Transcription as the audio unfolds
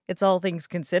It's All Things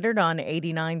Considered on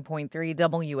 89.3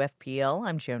 WFPL.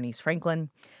 I'm Jonice Franklin.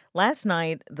 Last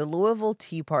night, the Louisville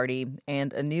Tea Party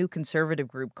and a new conservative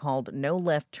group called No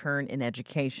Left Turn in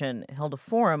Education held a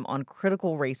forum on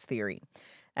critical race theory.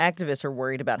 Activists are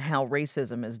worried about how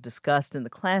racism is discussed in the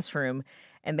classroom,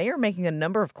 and they are making a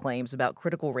number of claims about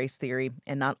critical race theory,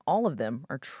 and not all of them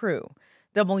are true.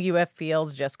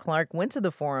 WFPL's Jess Clark went to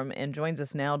the forum and joins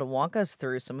us now to walk us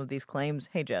through some of these claims.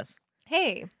 Hey, Jess.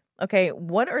 Hey. Okay,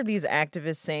 what are these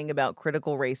activists saying about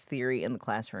critical race theory in the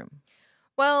classroom?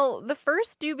 Well, the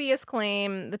first dubious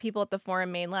claim the people at the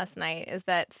forum made last night is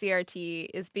that CRT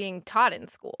is being taught in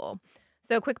school.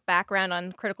 So, quick background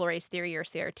on critical race theory, or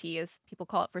CRT, as people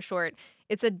call it for short.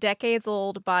 It's a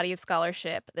decades-old body of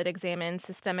scholarship that examines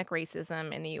systemic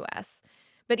racism in the U.S.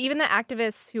 But even the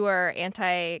activists who are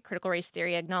anti-critical race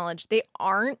theory acknowledge they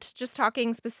aren't just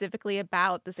talking specifically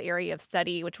about this area of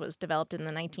study, which was developed in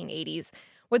the 1980s.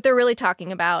 What they're really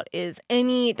talking about is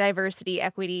any diversity,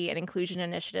 equity, and inclusion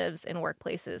initiatives in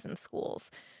workplaces and schools.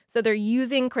 So they're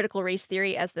using critical race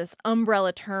theory as this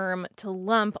umbrella term to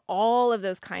lump all of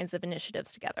those kinds of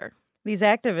initiatives together. These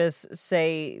activists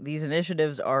say these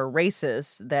initiatives are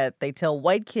racist, that they tell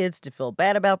white kids to feel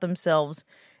bad about themselves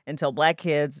and tell black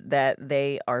kids that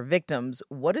they are victims.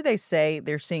 What do they say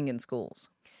they're seeing in schools?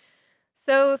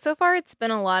 So far it's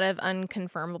been a lot of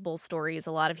unconfirmable stories,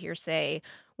 a lot of hearsay.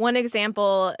 One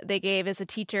example they gave is a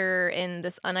teacher in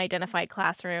this unidentified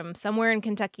classroom somewhere in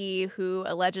Kentucky who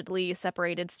allegedly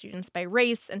separated students by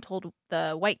race and told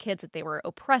the white kids that they were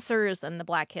oppressors and the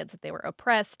black kids that they were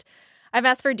oppressed. I've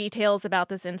asked for details about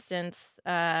this instance,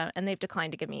 and they've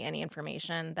declined to give me any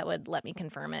information that would let me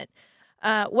confirm it.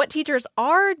 What teachers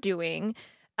are doing,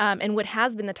 and what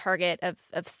has been the target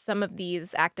of some of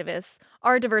these activists,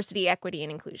 are diversity, equity,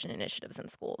 and inclusion initiatives in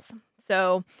schools.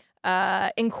 So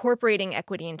incorporating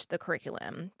equity into the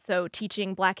curriculum. So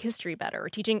teaching Black history better, or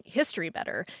teaching history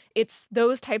better. It's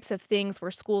those types of things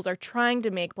where schools are trying to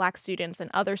make Black students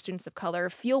and other students of color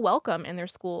feel welcome in their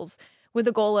schools with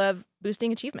the goal of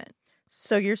boosting achievement.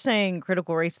 So you're saying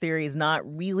critical race theory is not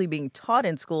really being taught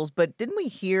in schools, but didn't we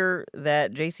hear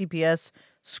that JCPS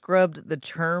scrubbed the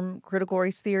term critical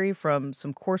race theory from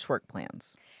some coursework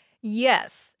plans?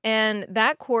 Yes, and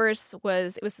that course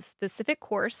was a specific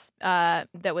course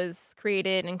that was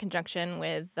created in conjunction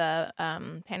with the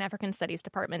Pan-African Studies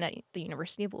Department at the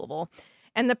University of Louisville.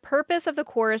 And the purpose of the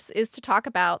course is to talk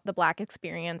about the Black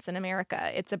experience in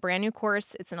America. It's a brand new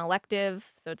course. It's an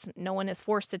elective, so no one is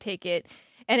forced to take it.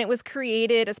 And it was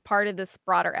created as part of this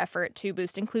broader effort to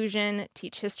boost inclusion,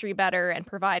 teach history better, and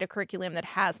provide a curriculum that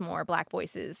has more Black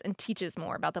voices and teaches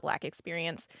more about the Black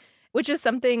experience, which is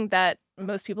something that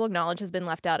most people acknowledge has been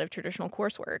left out of traditional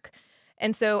coursework.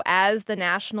 And so as the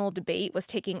national debate was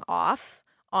taking off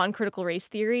on critical race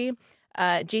theory,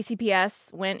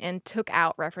 JCPS went and took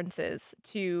out references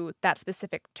to that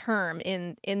specific term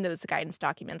in those guidance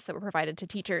documents that were provided to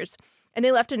teachers. And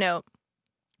they left a note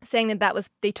saying that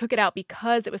they took it out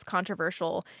because it was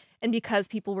controversial and because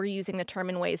people were using the term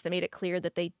in ways that made it clear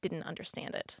that they didn't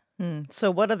understand it.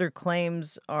 So what other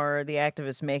claims are the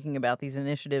activists making about these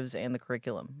initiatives and the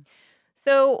curriculum?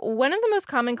 So one of the most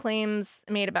common claims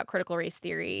made about critical race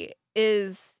theory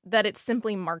is that it's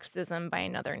simply Marxism by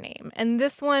another name. And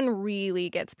this one really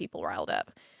gets people riled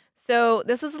up. So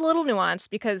this is a little nuanced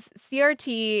because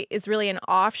CRT is really an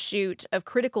offshoot of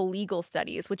critical legal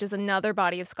studies, which is another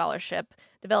body of scholarship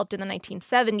developed in the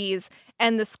 1970s.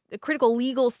 And the critical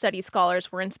legal studies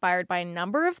scholars were inspired by a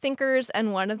number of thinkers,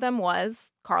 and one of them was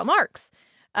Karl Marx.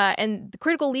 And the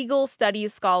critical legal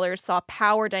studies scholars saw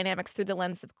power dynamics through the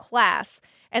lens of class.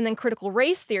 And then critical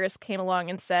race theorists came along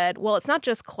and said, well, it's not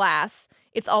just class,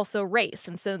 it's also race.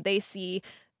 And so they see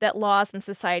that laws and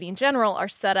society in general are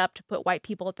set up to put white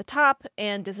people at the top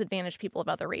and disadvantage people of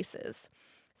other races.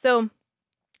 So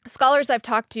scholars I've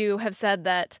talked to have said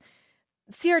that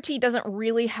CRT doesn't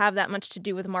really have that much to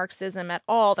do with Marxism at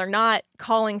all. They're not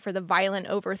calling for the violent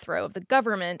overthrow of the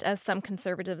government, as some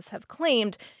conservatives have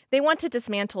claimed. They want to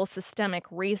dismantle systemic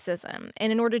racism.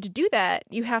 And in order to do that,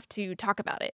 you have to talk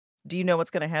about it. Do you know what's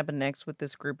going to happen next with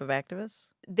this group of activists?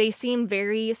 They seem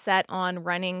very set on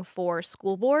running for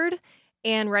school board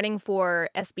and running for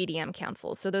SBDM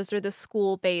councils. So those are the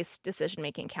school-based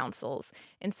decision-making councils.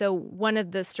 And so one of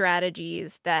the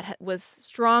strategies that was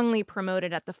strongly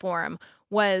promoted at the forum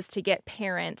was to get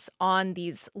parents on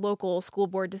these local school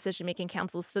board decision-making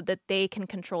councils so that they can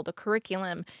control the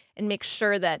curriculum and make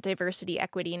sure that diversity,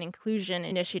 equity, and inclusion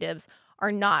initiatives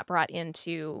are not brought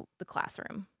into the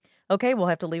classroom. Okay, we'll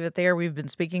have to leave it there. We've been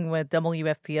speaking with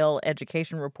WFPL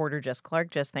education reporter Jess Clark.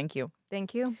 Jess, thank you.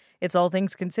 Thank you. It's All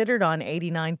Things Considered on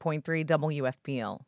 89.3 WFPL.